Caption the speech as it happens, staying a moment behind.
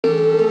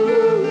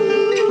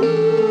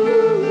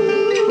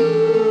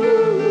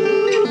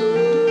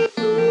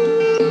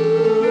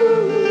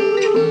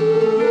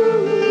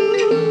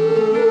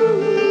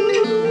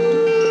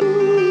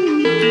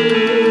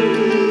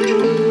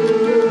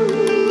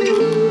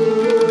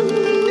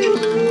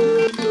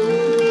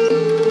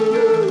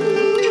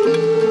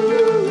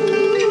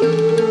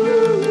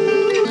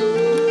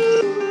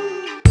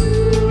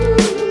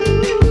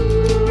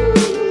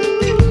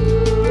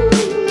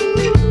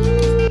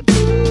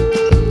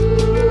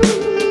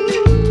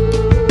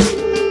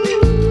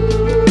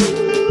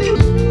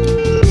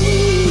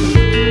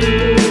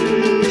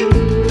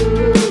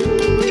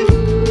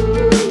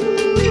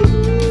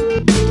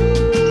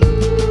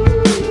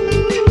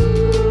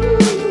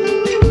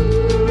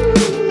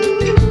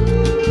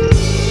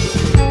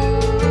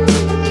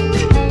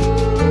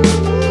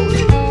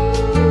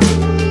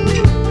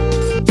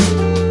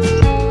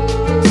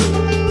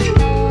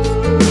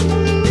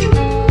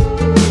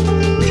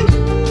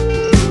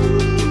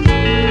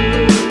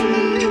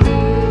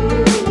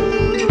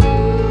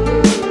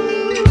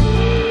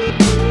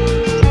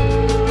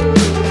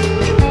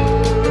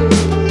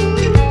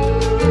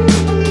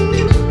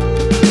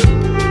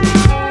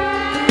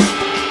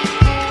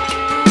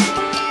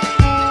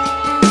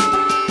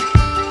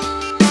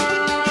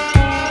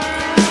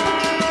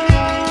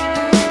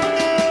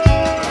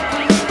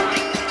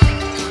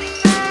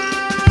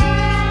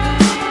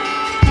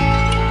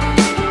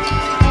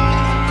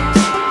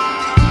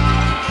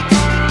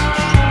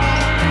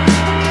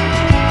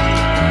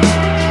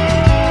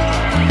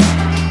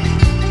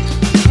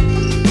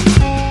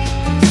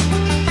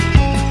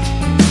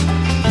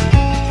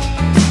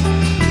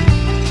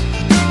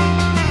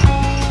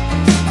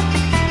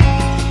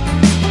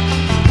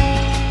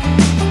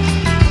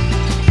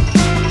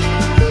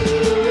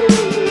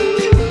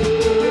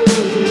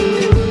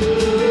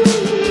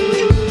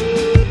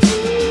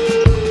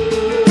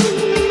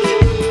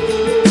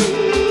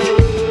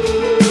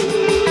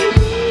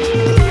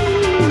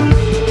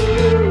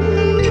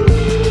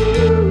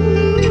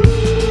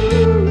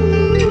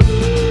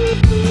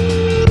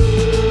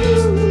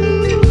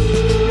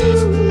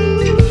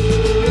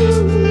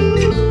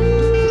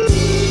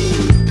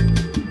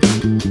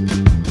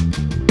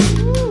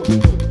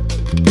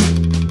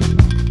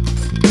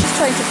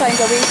trying to find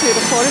a way through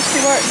the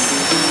forestry works,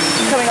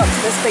 coming up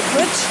to this big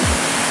ridge.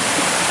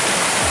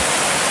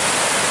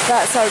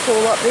 That's our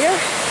goal up there.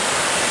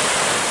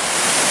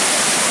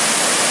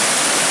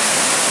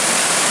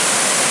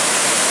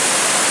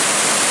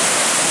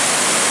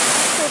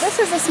 So this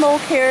is a small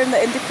cairn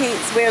that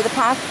indicates where the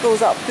path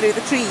goes up through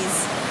the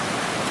trees.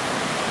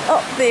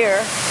 Up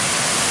there.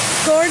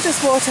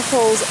 Gorgeous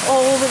waterfalls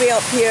all the way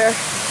up here.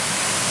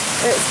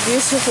 It's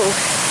beautiful.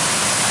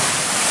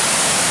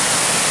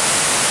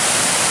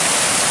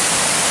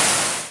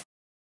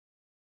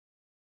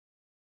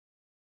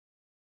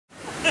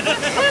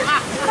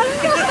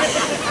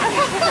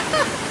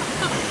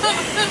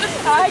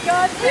 I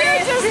got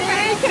this. Just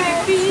making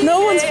it feel. No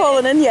one's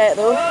fallen in yet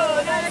though.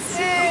 Oh, that's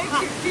it.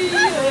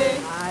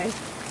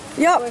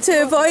 Yep,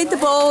 to avoid the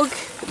bog,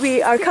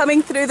 we are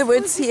coming through the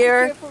woods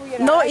here.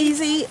 Not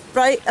easy,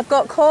 right? I've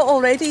got caught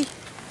already.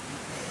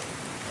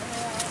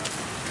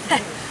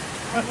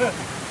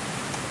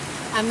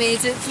 I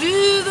made it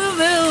through the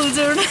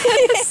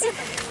wilderness.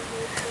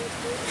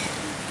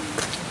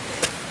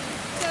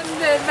 Some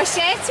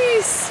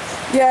machetes.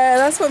 Yeah,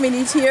 that's what we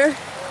need here.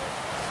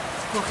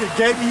 Okay,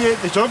 get me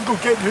out the jungle,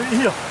 get me out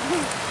here.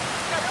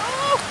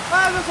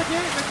 Oh, there's a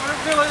gate, we're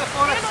really in the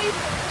forest.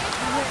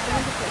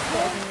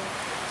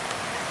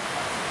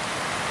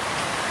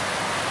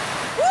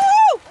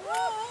 Woo!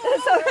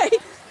 That's alright.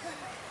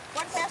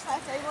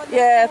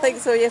 Yeah, I think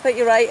so. I think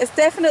you're right. It's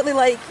definitely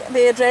like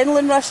the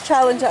adrenaline rush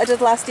challenge that I did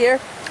last year.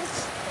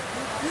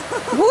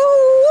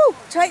 Woo!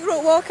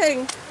 Tightrope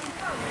walking.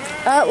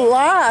 At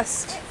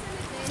last.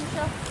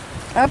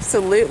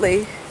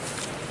 Absolutely.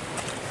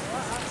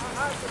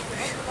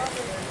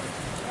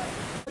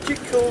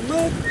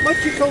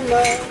 Magical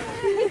man.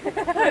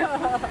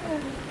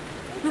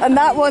 And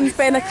that one's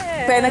Ben Lui. I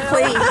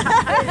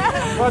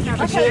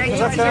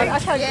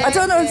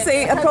don't know if I'm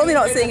saying, I'm probably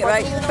not saying it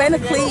right. Ben Lui.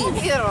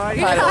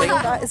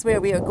 That is where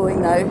we are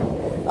going now.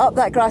 Up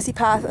that grassy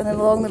path and then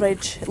along the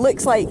ridge. It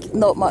looks like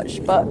not much,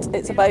 but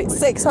it's about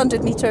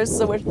 600 metres,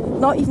 so we're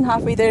not even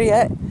halfway there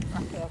yet.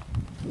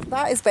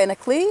 That is Ben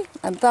Lui,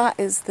 and that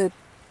is the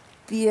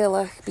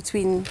Bielach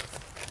between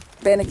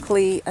Ben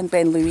Lui and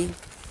Ben Lui.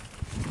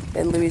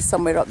 Ben Lui is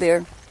somewhere up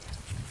there.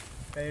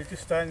 And you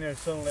just stand there and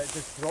suddenly it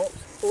just drops.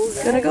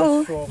 It's gonna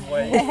go. From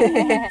like,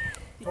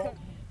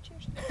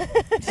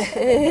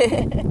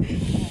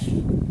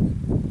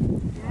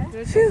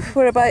 Phew,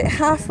 we're about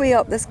halfway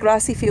up this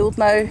grassy field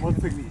now. one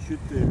thing that you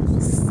should do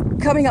is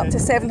Coming up to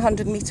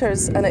 700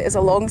 metres, and it is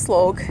a long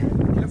slog.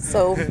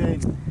 So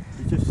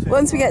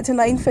once we get to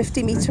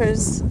 950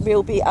 metres,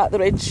 we'll be at the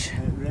ridge.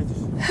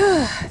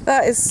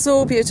 That is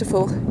so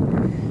beautiful.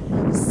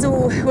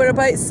 So we're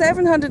about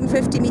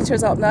 750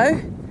 metres up now,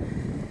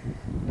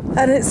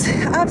 and it's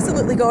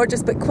absolutely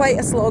gorgeous, but quite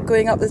a slog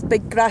going up this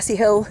big grassy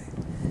hill.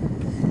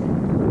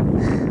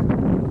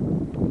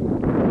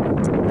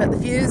 But the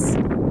views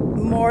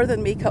more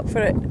than make up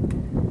for it.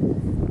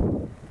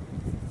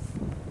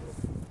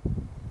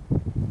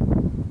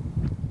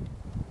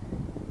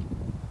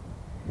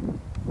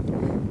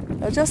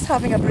 We're just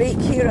having a break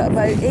here at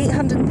about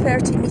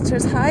 830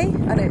 metres high,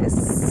 and it is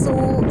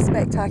so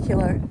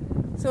spectacular.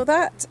 So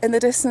that in the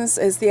distance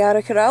is the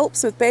Argyll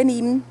Alps with Ben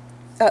Lui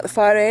at the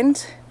far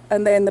end,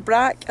 and then the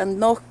Brack and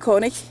Knock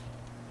Conich,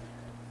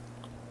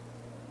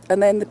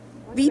 and then the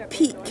wee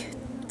peak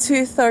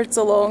 2/3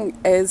 along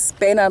is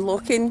Ben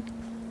Lui.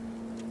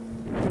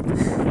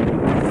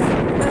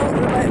 Well,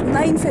 we're about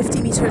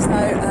 950 metres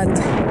now, and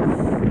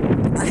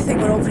I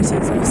think we're all pretty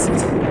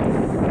exhausted.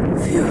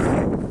 Phew.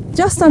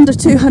 Just under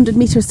 200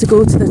 metres to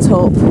go to the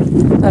top.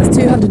 That's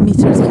 200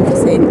 metres of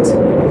ascent.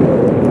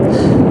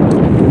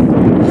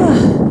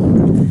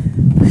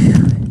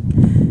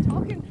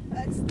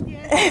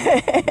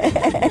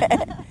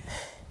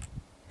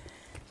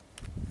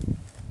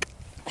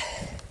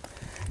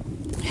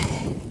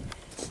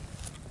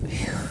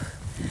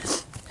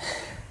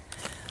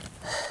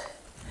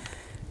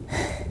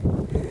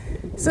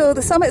 So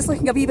the summit's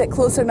looking a wee bit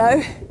closer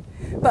now,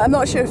 but I'm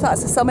not sure if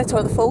that's the summit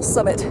or the false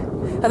summit.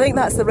 I think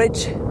that's the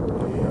ridge.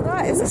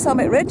 That is the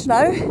summit ridge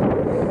now,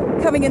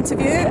 coming into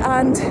view,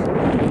 and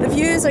the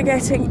views are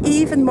getting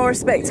even more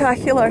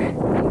spectacular.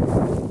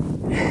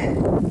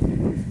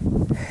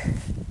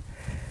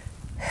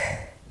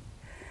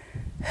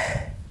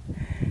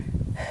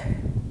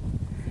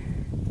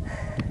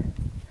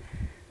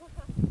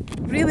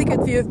 Really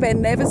good view of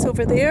Ben Nevis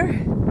over there,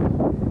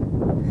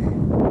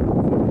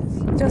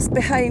 just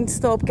behind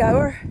Stob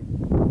Gower.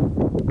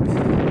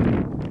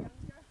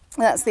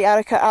 That's the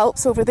Argyll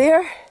Alps over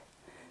there,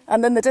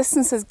 and then the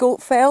distance is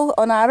Goat Fell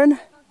on Arran.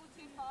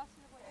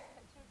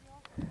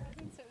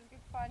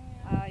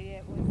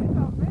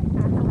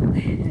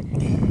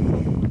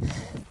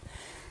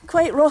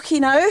 Quite rocky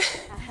now,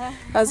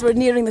 as we're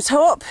nearing the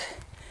top.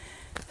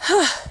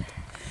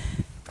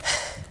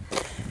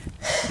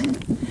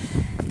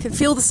 Can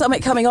feel the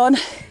summit coming on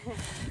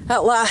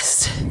at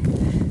last,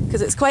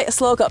 because it's quite a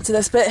slog up to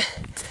this bit.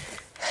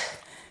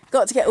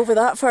 Got to get over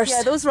that first.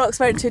 Yeah, those rocks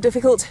weren't too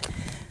difficult.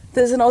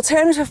 There's an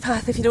alternative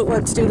path if you don't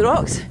want to do the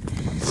rocks,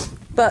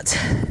 but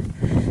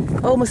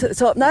Almost at the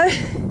top now.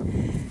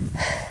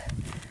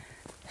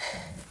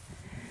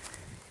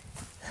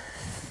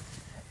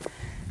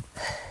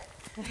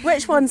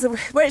 Which one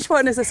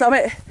is the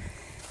summit?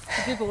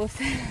 Do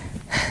both.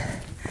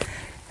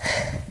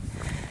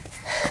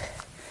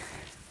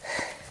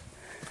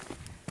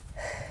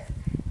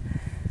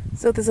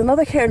 So there's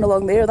another cairn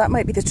along there, that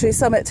might be the true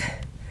summit.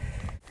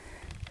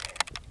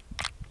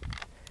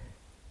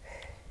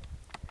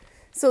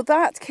 So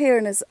that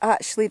cairn is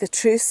actually the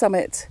true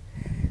summit,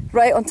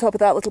 right on top of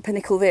that little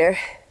pinnacle there.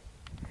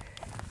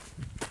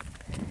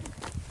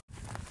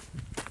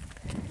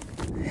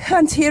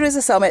 And here is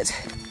a summit.